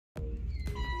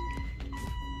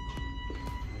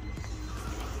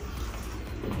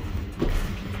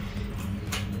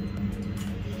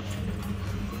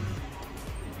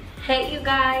Hey you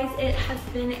guys, it has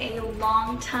been a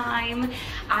long time.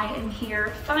 I am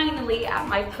here finally at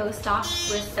my post-op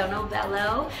with Sono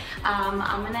Bello.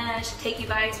 I'm gonna take you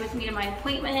guys with me to my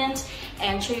appointment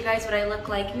and show you guys what I look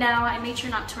like now. I made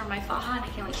sure not to wear my faja and I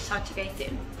can't wait to talk to you guys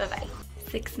soon. Bye-bye.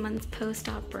 6 months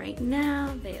post-op right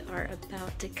now. They are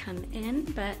about to come in,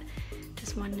 but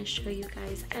just wanted to show you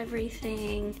guys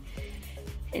everything.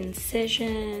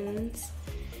 Incisions.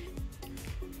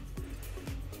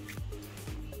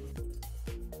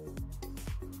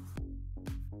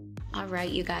 All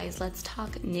right, you guys, let's talk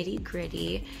nitty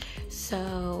gritty.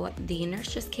 So the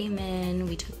nurse just came in,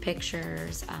 we took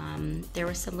pictures. There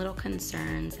were some little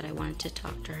concerns that I wanted to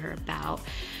talk to her about.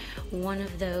 One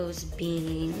of those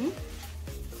being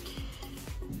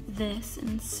this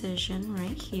incision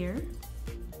right here.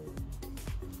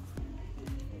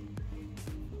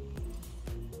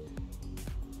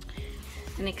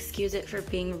 And excuse it for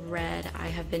being red. I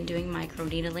have been doing micro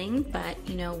needling, but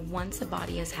you know, once a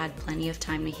body has had plenty of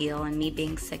time to heal, and me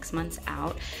being 6 months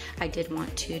out, I did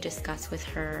want to discuss with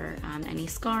her any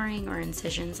scarring or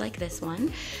incisions like this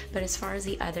one. But as far as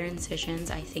the other incisions,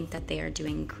 I think that they are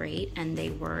doing great, and they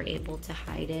were able to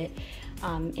hide it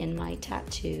in my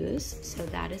tattoos, so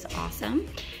that is awesome.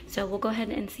 So we'll go ahead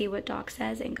and see what doc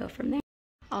says and go from there.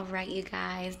 All right, you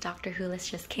guys, Dr. Hulis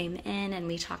just came in and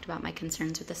we talked about my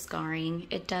concerns with the scarring.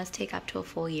 It does take up to a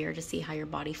full year to see how your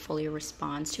body fully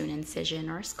responds to an incision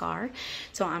or a scar.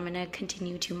 So I'm gonna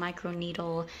continue to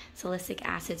microneedle salicylic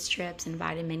acid strips and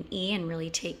vitamin E and really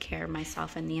take care of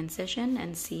myself and the incision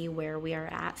and see where we are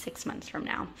at 6 months from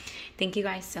now. Thank you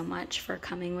guys so much for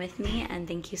coming with me, and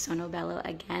thank you Sono Bello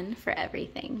again for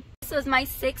everything. This was my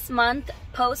 6-month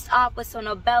post-op with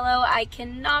Sono Bello. I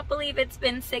cannot believe it's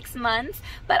been 6 months,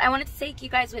 but I wanted to take you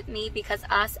guys with me because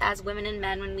us as women and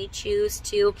men, when we choose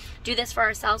to do this for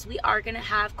ourselves, we are going to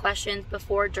have questions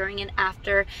before, during, and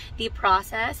after the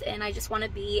process, and I just want to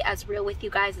be as real with you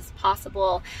guys as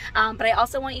possible. But I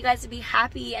also want you guys to be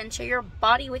happy and share your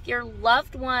body with your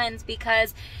loved ones,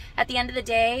 because at the end of the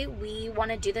day, we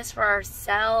want to do this for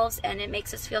ourselves and it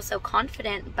makes us feel so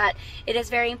confident, but it is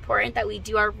very important that we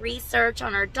do our research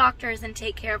on our doctors and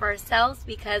take care of ourselves,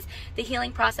 because the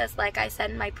healing process, like I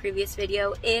said in my previous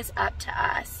video, is up to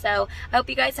us. So I hope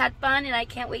you guys had fun, and I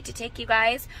can't wait to take you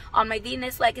guys on my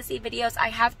Venus Legacy videos. I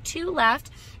have 2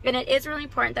 left, and it is really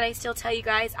important that I still tell you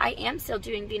guys I am still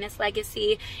doing Venus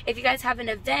Legacy. If you guys have an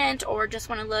event or just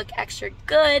want to look extra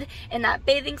good in that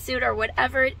bathing suit or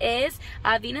whatever it is,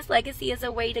 Venus Legacy is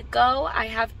a way to go. I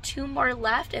have 2 more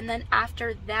left, and then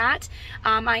after that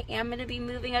I am going to be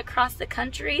moving across the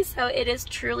country, so it is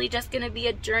truly just going to be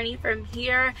a journey from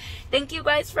here. Thank you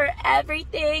guys for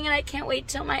everything, and I can't wait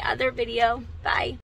till my other video. Bye.